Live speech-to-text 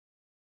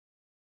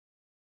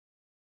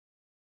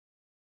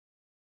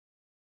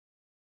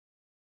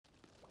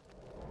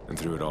And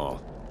through it all,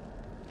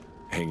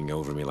 hanging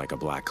over me like a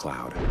black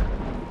cloud,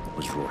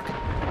 was Rourke.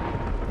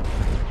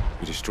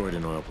 We destroyed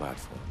an oil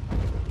platform,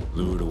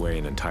 lured away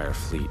an entire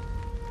fleet,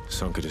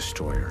 sunk a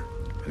destroyer,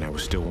 and I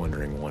was still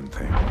wondering one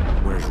thing.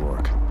 Where's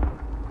Rourke?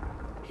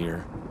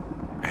 Here?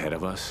 Ahead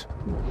of us?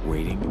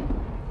 Waiting?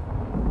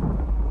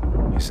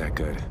 Is that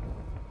good?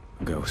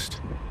 A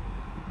ghost?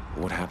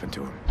 What happened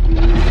to him?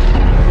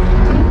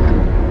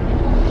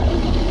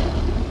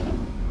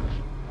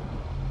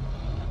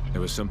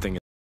 There was something in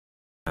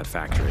that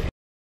factory.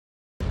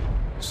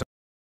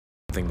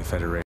 Something the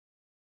Federation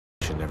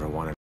never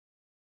wanted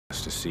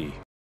us to see.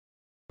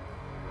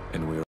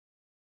 And we were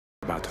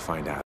about to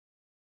find out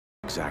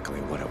exactly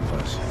what it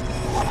was.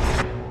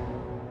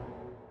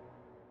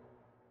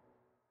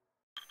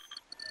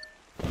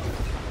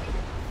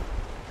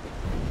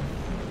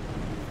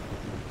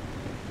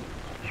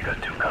 You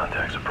got 2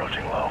 contacts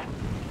approaching low.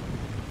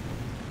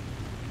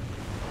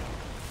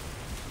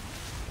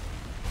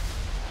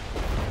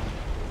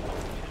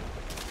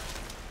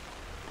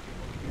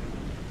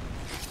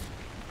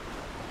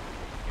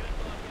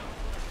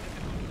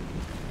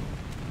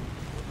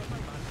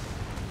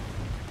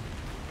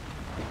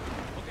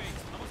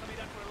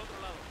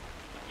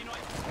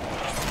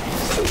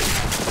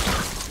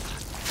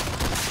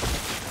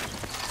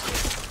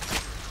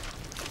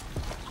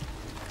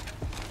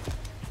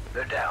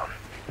 They're down.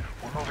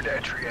 We're moving to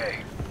entry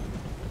A.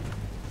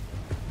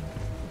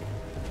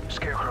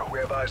 Scarecrow, we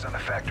have eyes on the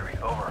factory.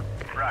 Over.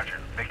 Roger.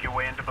 Make your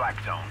way into Black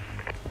Zone.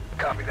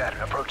 Copy that.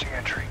 Approaching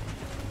entry.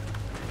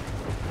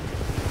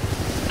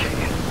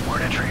 Keegan, we're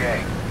in entry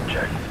A.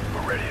 Check.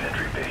 We're ready at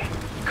entry B.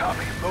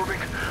 Copy. Moving.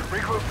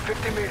 Regroup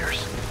 50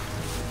 meters.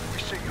 We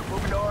see you.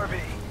 Moving to RV.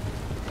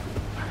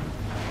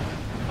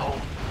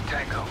 Hold.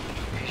 Tango.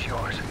 He's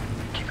yours.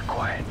 Keep it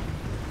quiet.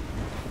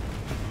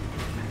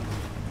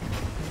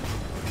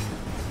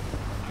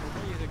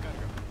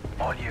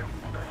 On you.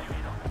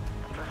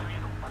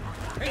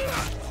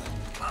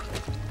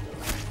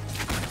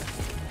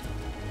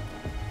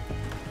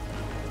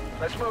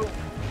 Let's move.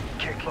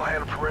 Kick will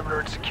handle perimeter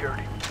and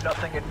security.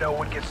 Nothing and no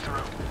one gets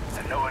through.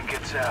 And no one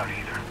gets out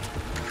either.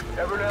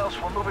 Everyone else,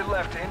 we're moving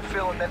left to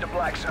infill and then to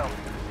Black Zone.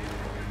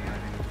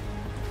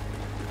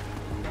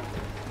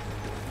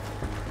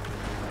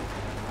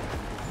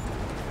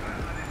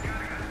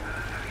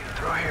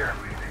 Through here.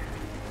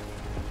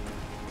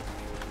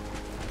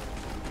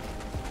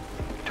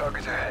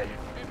 Target's ahead.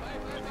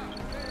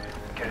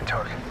 Get a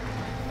target.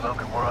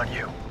 Logan, we're on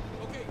you.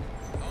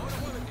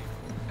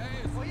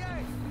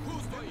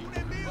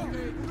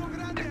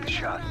 Take the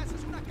shot.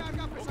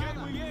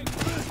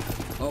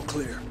 All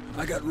clear.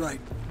 I got right.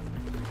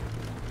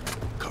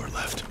 Car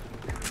left.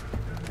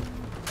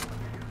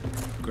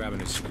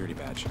 Grabbing his security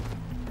badge.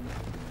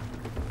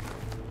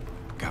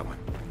 Got one.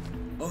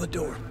 On the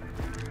door.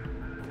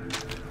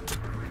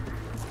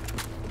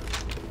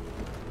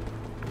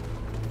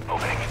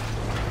 Opening.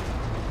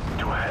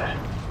 2 ahead.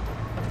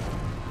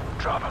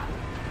 Drop him.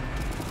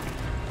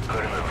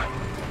 Clear to move.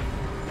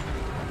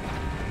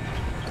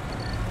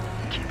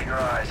 Keep your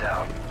eyes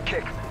out.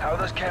 Kick, how are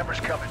those cameras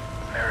coming?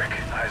 Merrick,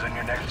 eyes on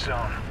your next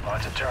zone.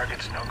 Lots of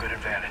targets, no good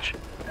advantage.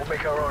 We'll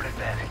make our own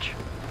advantage.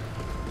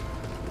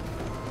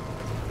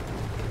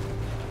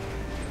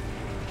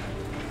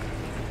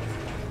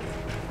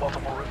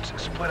 Multiple routes.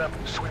 Split up,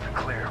 sweep and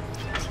clear.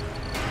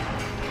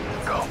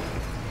 Go.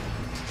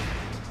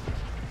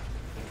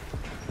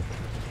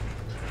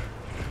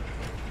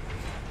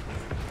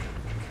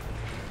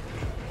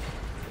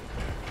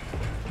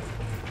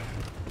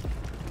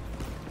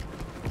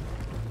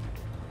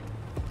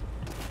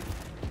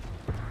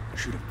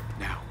 Shoot him,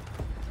 now.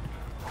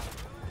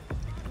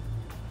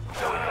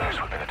 No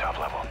enemies within the top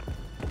level.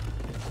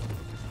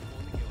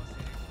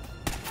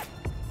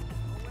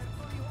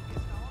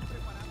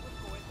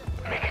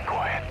 Make it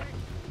quiet.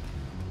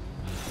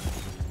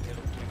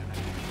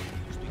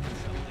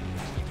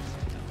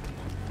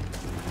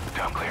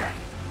 Top clear.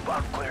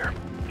 Bottom clear.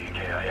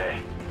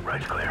 EKIA.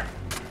 Right's clear.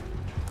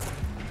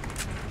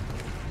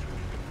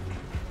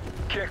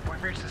 Kick,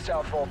 we've reached the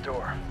south vault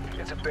door.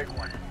 It's a big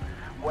one.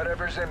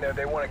 Whatever's in there,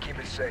 they want to keep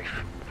it safe.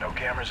 No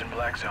cameras in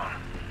Black Zone.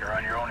 You're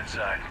on your own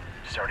inside.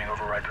 Starting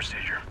override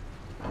procedure.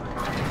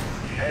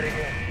 Heading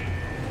in.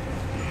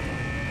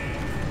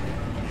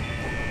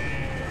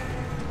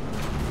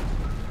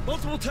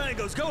 Multiple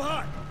tangos, go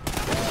hard!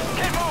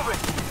 Keep moving!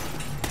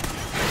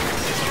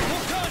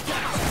 Full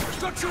contact!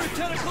 Structure at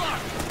 10 o'clock!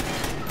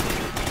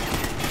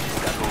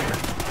 Got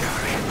movement.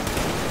 Got it.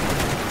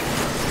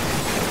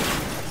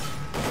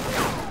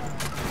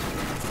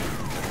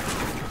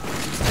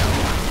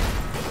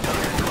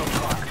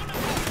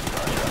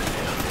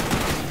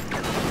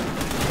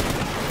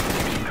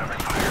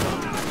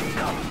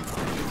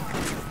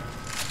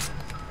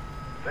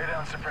 Lay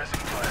down suppressing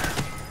fire.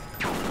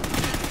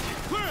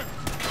 Clear!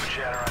 No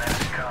chatter on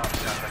enemy comms.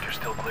 Sounds like you're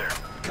still clear.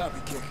 Copy,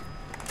 Kick.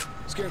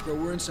 Scarecrow,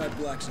 we're inside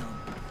Black Zone.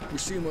 We're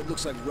seeing what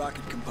looks like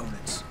rocket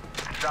components.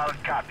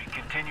 Solid copy.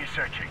 Continue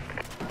searching.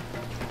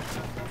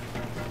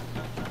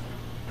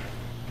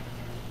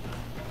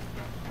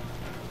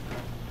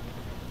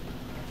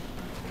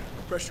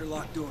 Pressure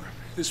lock door.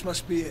 This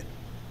must be it.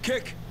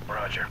 Kick!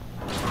 Roger.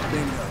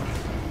 Bingo.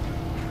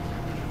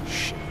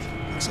 Shit.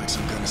 Looks like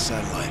some kind of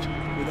satellite.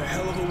 With a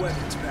hell of a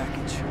weapons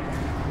package.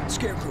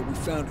 Scarecrow, we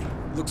found it.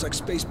 Looks like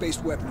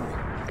space-based weaponry.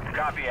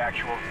 Copy,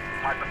 actual.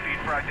 Pipe a feed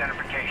for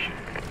identification.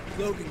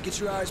 Logan, get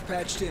your eyes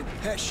patched in.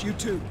 Hesh, you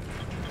too.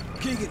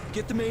 Keegan,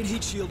 get the main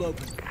heat shield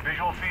open.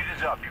 Visual feed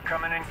is up. You're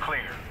coming in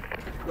clear.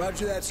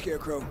 Roger that,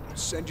 Scarecrow.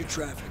 Send your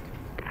traffic.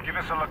 Give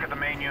us a look at the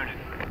main unit.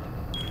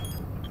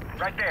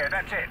 Right there,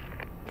 that's it.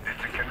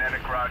 It's a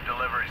kinetic rod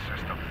delivery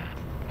system.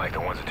 Like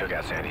the ones that took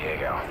out San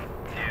Diego.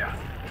 Yeah.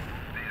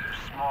 These are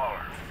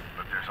smaller,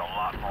 but there's a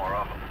lot more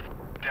of them.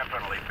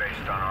 Definitely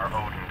based on our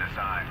Odin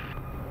design.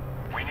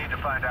 We need to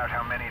find out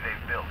how many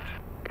they've built.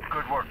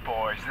 Good work,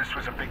 boys. This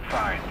was a big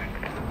find.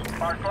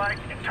 Arclight,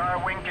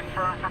 entire wing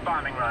confirmed for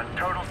bombing run.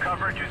 Total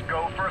coverage is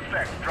go for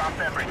effect. Drop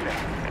everything.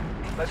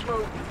 Let's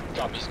move.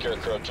 Copy,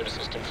 Scarecrow.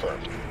 Genesis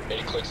confirmed.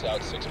 80 clicks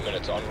out, 6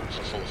 minutes en route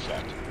for full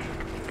effect.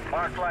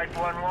 Arclight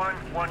 1-1,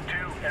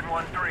 1-2, and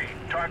 1-3.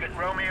 Target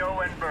Romeo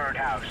and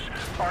Birdhouse.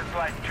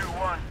 Arclight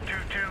 2-1,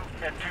 2-2,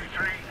 and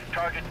 2-3.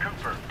 Target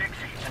Cooper,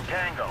 Dixie, and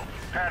Tango.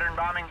 Pattern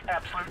bombing,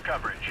 absolute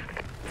coverage.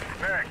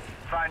 Merrick,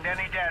 find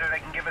any data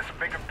that can give us a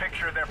bigger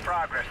picture of their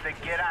progress. Then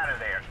get out of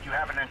there. You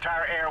have an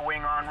entire air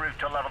wing en route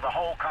to level the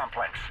whole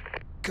complex.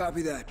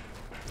 Copy that.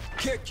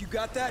 Kick, you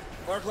got that?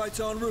 Arclight's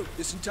en route.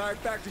 This entire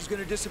factory's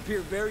gonna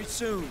disappear very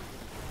soon.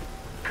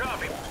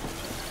 Copy.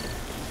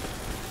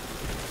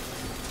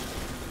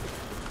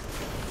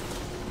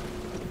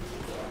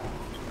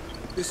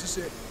 This is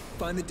it.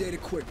 Find the data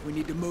quick. We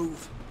need to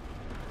move.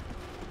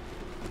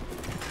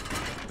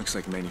 Looks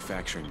like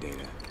manufacturing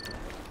data.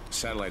 The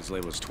satellite's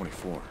labeled as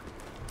 24.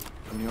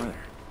 How many are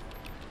there?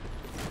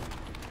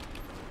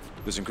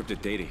 There's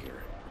encrypted data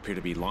here. Appear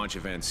to be launch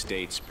events,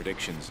 dates,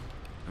 predictions.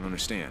 I don't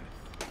understand.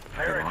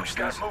 Merrick, launched we've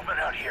got this? movement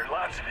out here.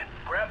 Lots of it.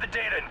 Grab the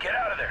data and get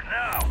out of there,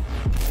 now!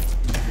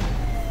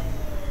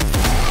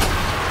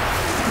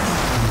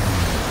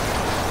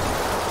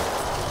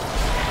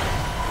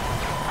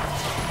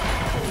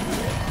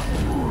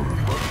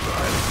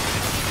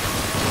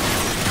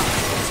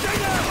 Stay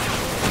down!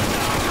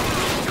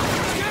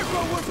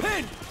 Scarecrow, we're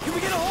pinned! Can we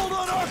get a hold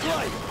on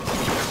Arclight?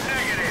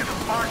 Negative.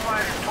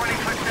 Arclight is 20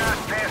 clicks out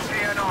past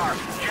DNR.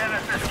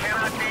 Genesis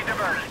cannot be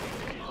diverted.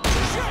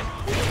 Shit!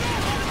 We do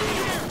not want to be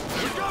here!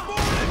 We've got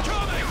more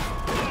incoming!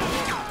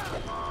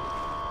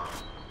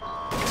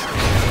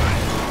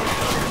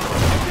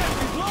 Okay,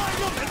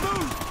 line up and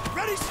move!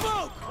 Ready,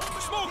 smoke!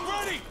 Smoke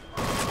ready!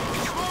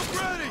 Smoke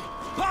ready!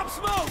 Pop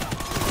smoke!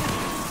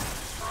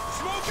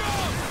 Smoke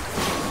out!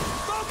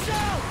 Smoke's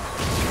out!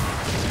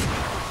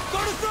 Go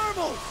to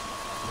thermals!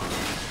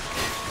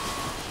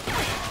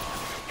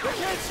 They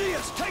can't see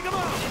us! Take them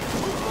out!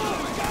 Move,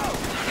 go!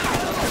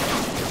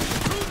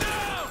 Move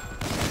down!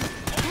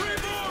 3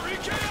 more!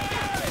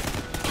 EKIA!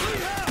 3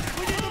 half!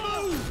 We need to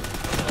move!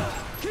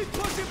 Keep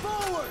pushing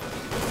forward!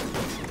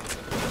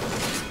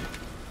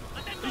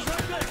 He's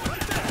right there!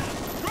 Right there!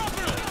 Drop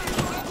it!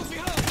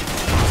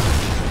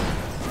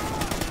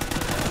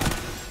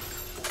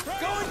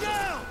 Going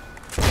down!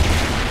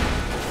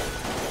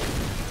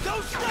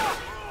 Don't stop!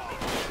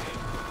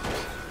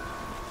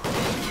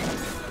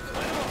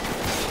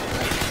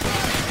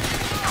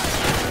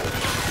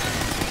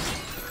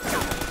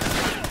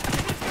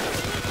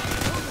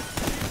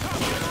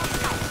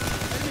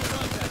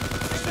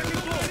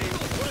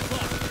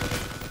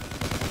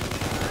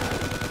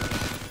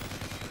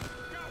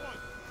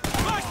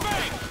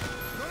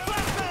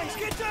 Flashbangs!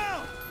 Get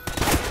down!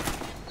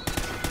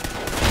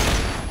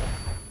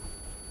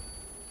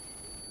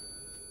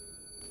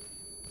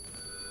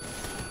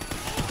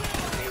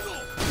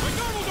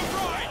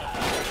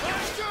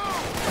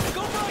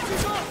 Go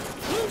boxes up!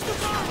 Lose the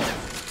thermal!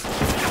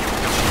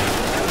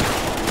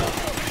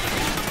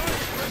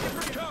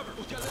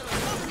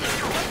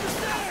 Up the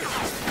stairs!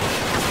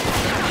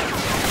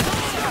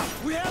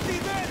 We have the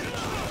advantage!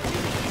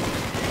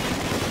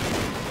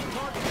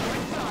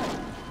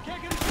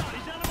 Can't get a shot,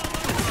 he's out of my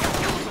line!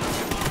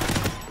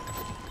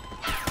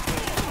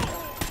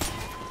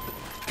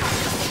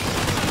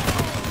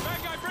 Bad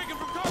guy breaking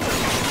from cover!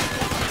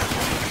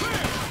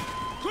 Clear!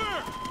 Clear!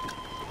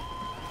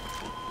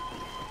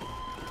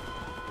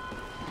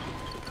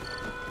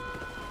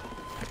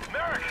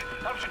 Merrick,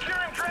 I'm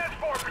securing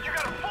transport, but you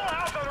got a full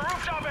house on the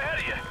rooftop ahead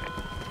of you.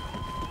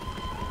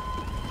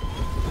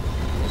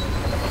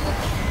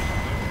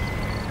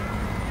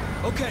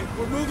 Okay,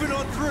 we're moving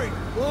on 3.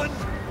 1,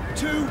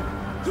 2,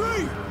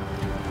 3!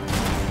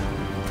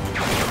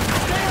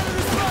 Stay out of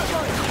the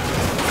spotlight!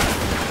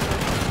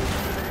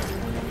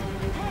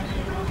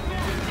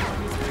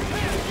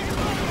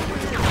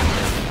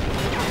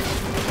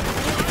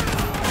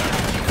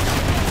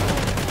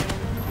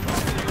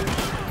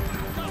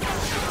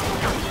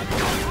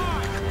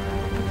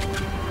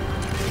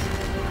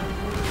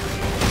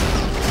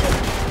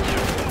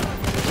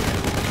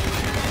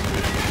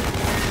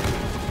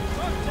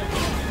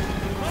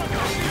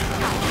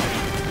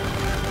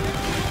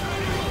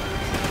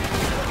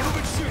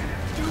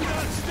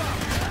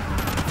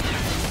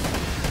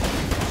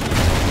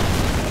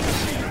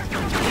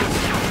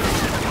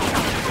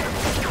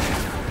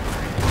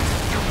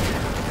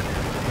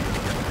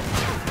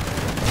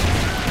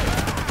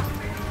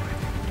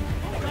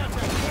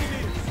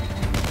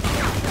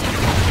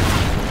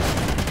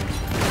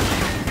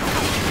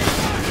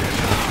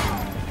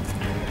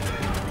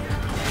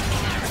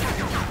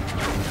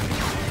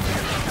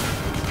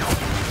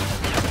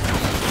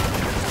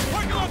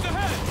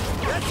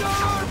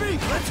 That's our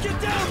RV! Let's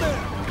get down there!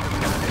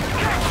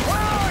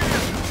 Where are you?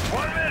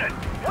 1 minute.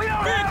 We don't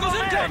have Vehicles a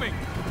minute. incoming!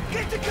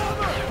 Get to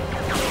cover!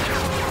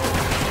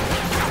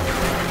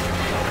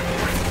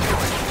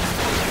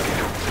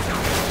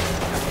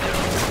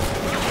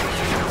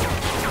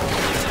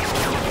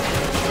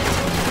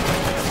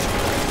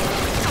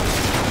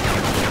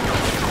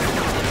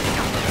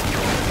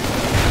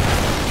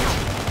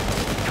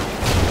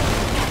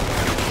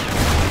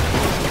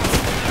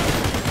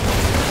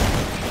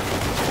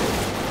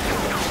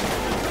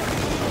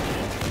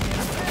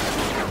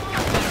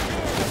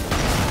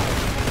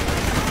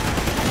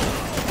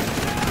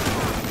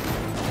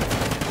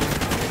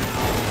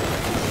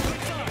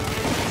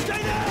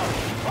 Stay down!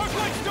 Arc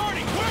light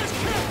starting! Where's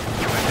Kip?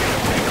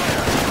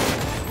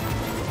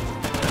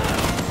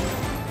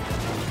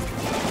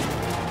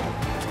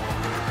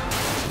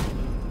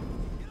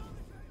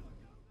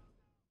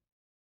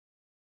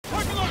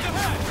 Parking lot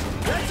ahead!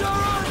 That's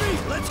our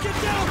RV! Let's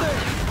get down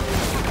there!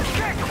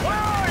 Kick,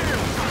 where are you?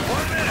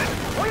 1 minute.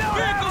 We don't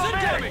Vehicles have a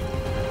minute. incoming!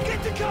 Get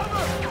to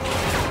cover!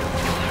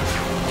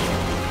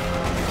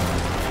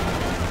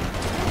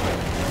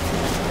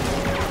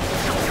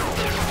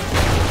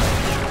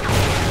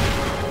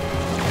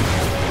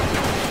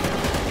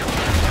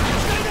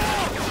 Stay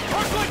down!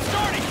 Arc light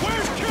starting!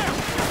 Where's Kip?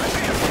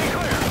 Stay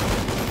clear.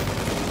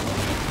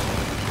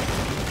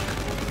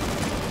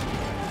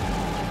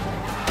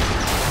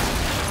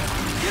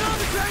 Get on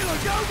the trailer!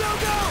 Go, go,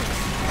 go!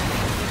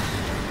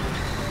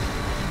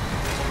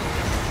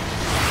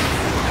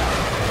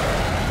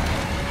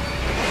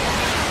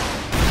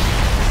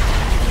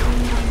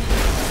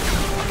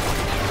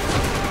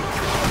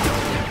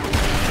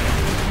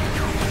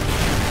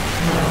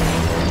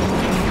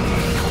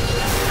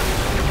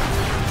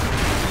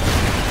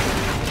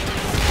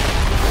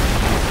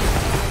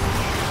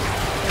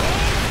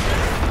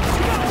 We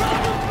got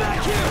problems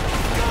back here!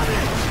 Got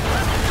it!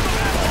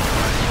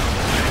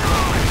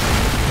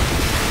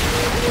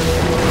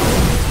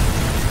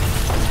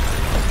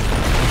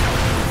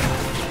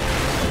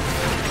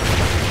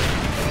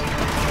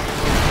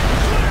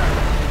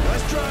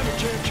 Nice driving,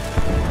 Kick.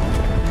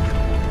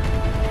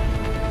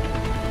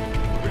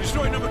 We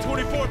destroyed number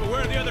 24, but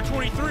where are the other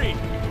 23?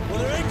 Well,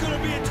 there ain't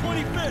gonna be a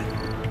 25th.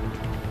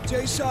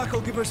 JSOC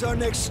will give us our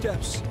next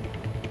steps.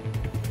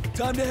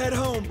 Time to head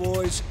home,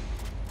 boys.